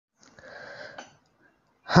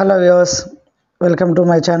Hello viewers, welcome to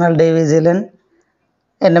my channel Daily Zealand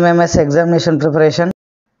NMMS examination preparation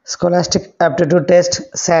Scholastic Aptitude Test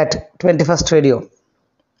SAT 21st video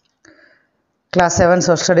Class 7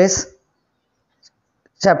 Social Studies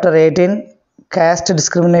Chapter 18 Caste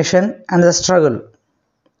Discrimination and the Struggle.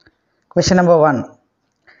 Question number 1.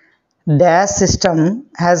 Dash system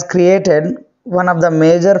has created one of the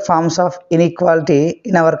major forms of inequality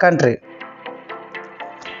in our country.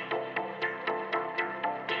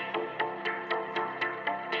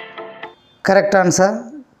 Correct answer,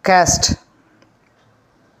 caste.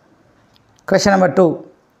 Question number 2.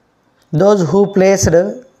 Those who placed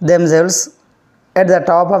themselves at the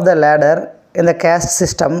top of the ladder in the caste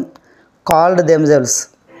system called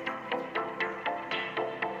themselves.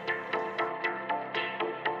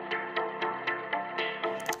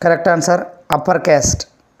 Correct answer, upper caste.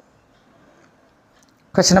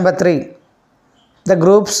 Question number 3. The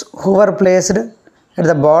groups who were placed at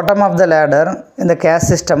the bottom of the ladder in the caste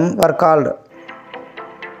system were called.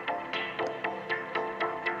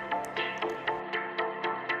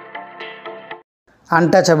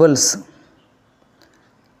 Untouchables.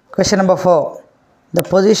 Question number 4. The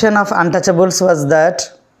position of untouchables was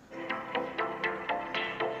that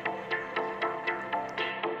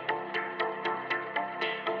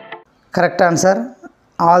correct answer,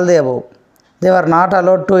 all the above. They were not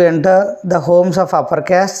allowed to enter the homes of upper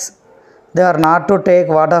castes. They were not to take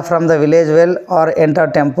water from the village well or enter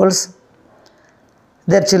temples.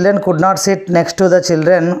 Their children could not sit next to the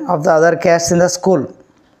children of the other castes in the school.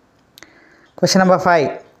 Question number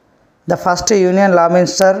 5. The first Union Law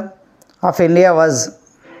Minister of India was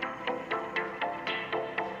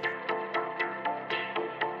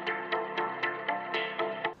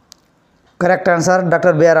correct answer,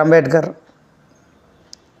 Dr. BR Ambedkar.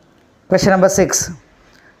 Question number 6.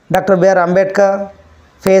 Dr. BR Ambedkar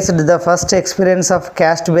faced the first experience of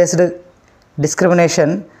caste-based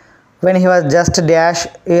discrimination when he was just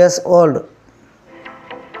years old.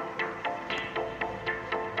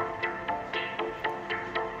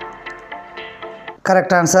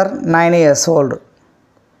 Correct answer, 9 years old.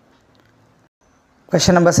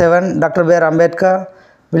 Question number 7. Dr. BR Ambedkar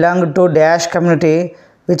belonged to dash community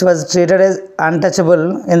which was treated as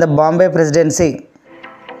untouchable in the Bombay Presidency.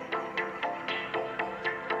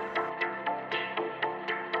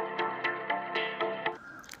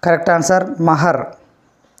 Correct answer, Mahar.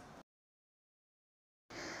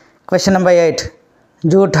 Question number 8.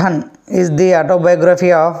 Joothan is the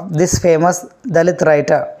autobiography of this famous Dalit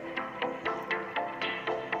writer.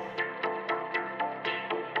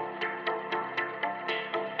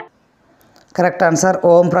 Correct answer,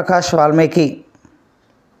 Omprakash Valmiki.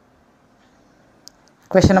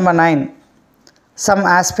 Question number 9. Some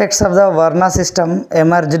aspects of the Varna system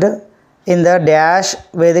emerged in the dash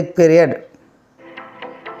Vedic period.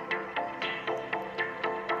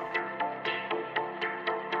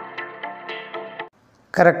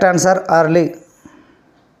 Correct answer, early.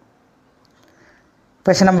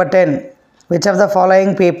 Question number 10. Which of the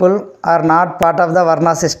following people are not part of the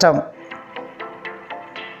Varna system?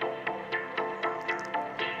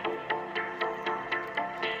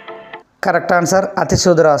 Correct answer,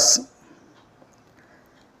 Atishudras.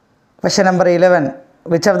 Question number 11.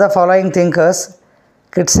 Which of the following thinkers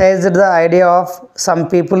criticized the idea of some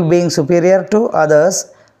people being superior to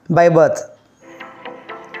others by birth?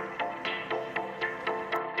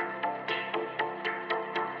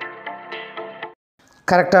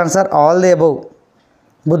 Correct answer, all the above.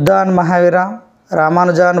 Buddha and Mahavira,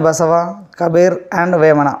 Ramanuja and Basava, Kabir and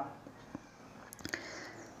Vemana.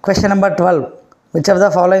 Question number 12. Which of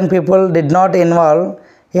the following people did not involve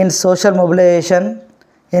in social mobilization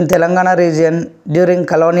in Telangana region during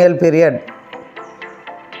colonial period?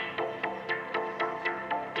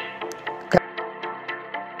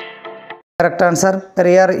 Correct answer,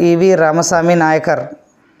 Periyar E.V. Ramasamy Nayakar.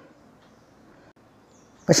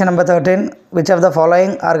 Question number 13. Which of the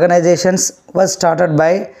following organizations was started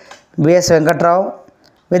by B.S. Venkatrao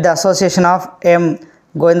with the association of M.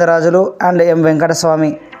 Govindrajulu and M.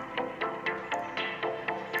 Venkataswamy?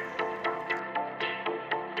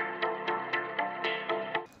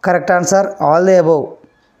 Correct answer, all the above.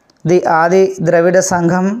 The Adi Dravida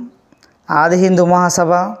Sangham, Adi Hindu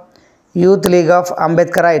Mahasabha, Youth League of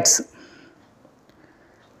Ambedkarites.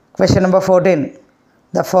 Question number 14.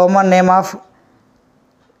 The former name of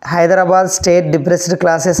Hyderabad State Depressed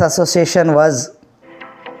Classes Association was?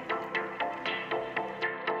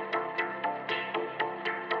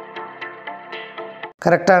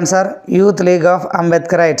 Correct answer, Youth League of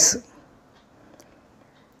Ambedkarites.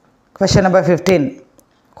 Question number 15.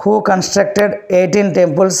 Who constructed 18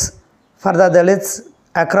 temples for the Dalits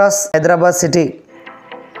across Hyderabad city?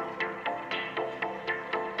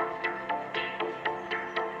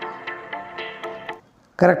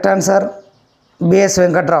 Correct answer B.S.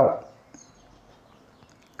 Venkatrao.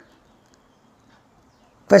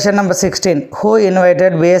 Question number 16. Who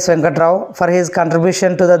invited B.S. Venkatrao for his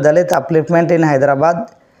contribution to the Dalit upliftment in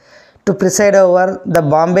Hyderabad to preside over the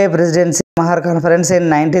Bombay Presidency Mahar Conference in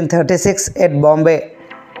 1936 at Bombay?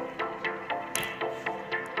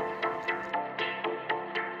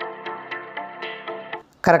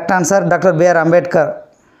 Correct answer Dr. B.R. Ambedkar.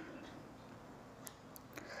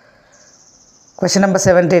 Question number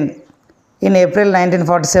 17. In April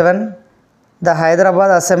 1947, the Hyderabad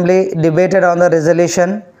Assembly debated on the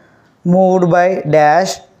resolution moved by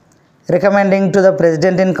Dash recommending to the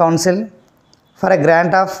President in Council for a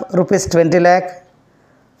grant of rupees 20 lakh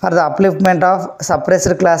for the upliftment of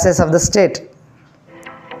suppressed classes of the state.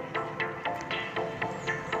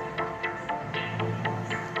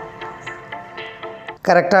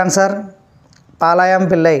 Correct answer Palayam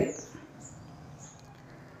Pillai.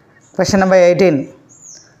 Question number 18.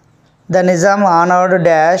 The Nizam honored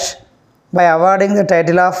Dash by awarding the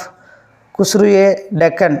title of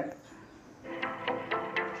Khusru-E-Deccan.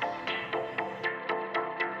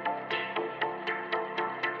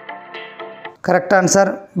 Correct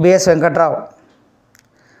answer B.S. Venkatrao.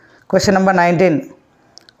 Question number 19.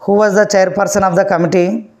 Who was the chairperson of the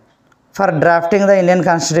committee for drafting the Indian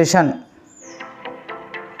Constitution?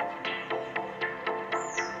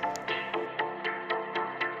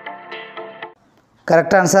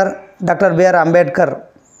 Correct answer Dr. B.R. Ambedkar.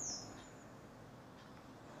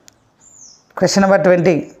 Question number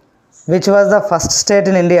 20. Which was the first state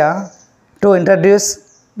in India to introduce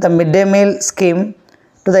the midday meal scheme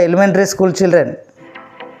to the elementary school children?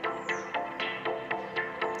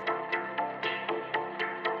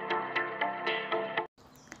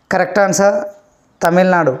 Correct answer Tamil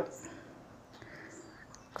Nadu.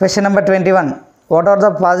 Question number 21. What are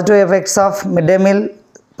the positive effects of midday meal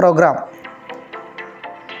program?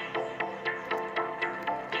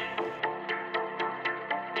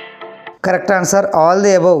 Correct answer all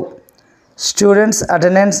the above. Students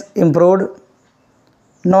attendance improved,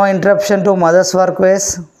 no interruption to mother's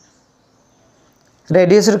workways,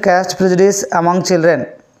 reduced caste prejudice among children.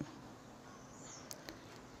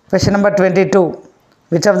 Question number 22.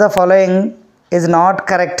 Which of the following is not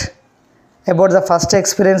correct about the first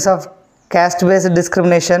experience of caste-based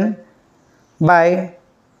discrimination by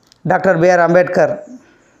Dr. B.R. Ambedkar?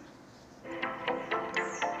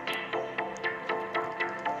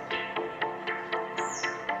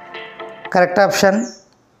 Correct option.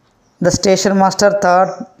 The station master thought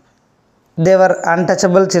they were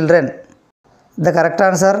untouchable children. The correct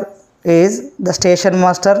answer is the station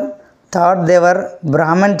master thought they were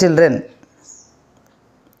Brahmin children.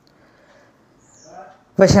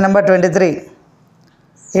 Question number 23.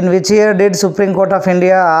 In which year did Supreme Court of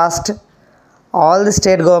India asked all the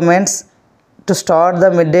state governments to start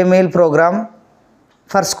the midday meal program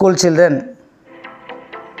for school children?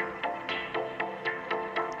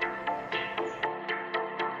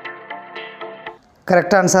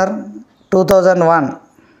 Correct answer 2001.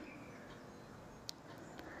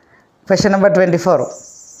 Question number 24.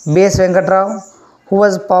 B.S. Venkatrao, who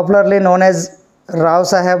was popularly known as Rao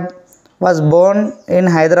Saheb, was born in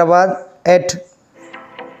Hyderabad at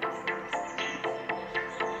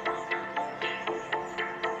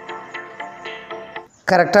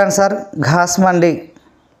correct answer Ghas Mandi.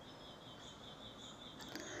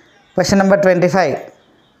 Question number 25.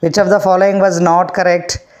 Which of the following was not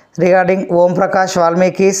correct regarding Omprakash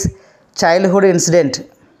Valmiki's childhood incident?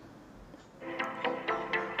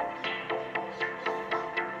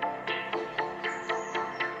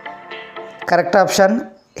 Correct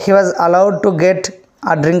option. He was allowed to get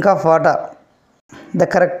a drink of water. The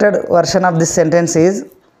corrected version of this sentence is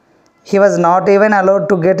he was not even allowed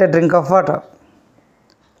to get a drink of water.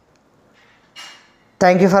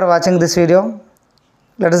 Thank you for watching this video.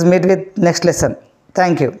 Let us meet with next lesson.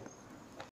 Thank you.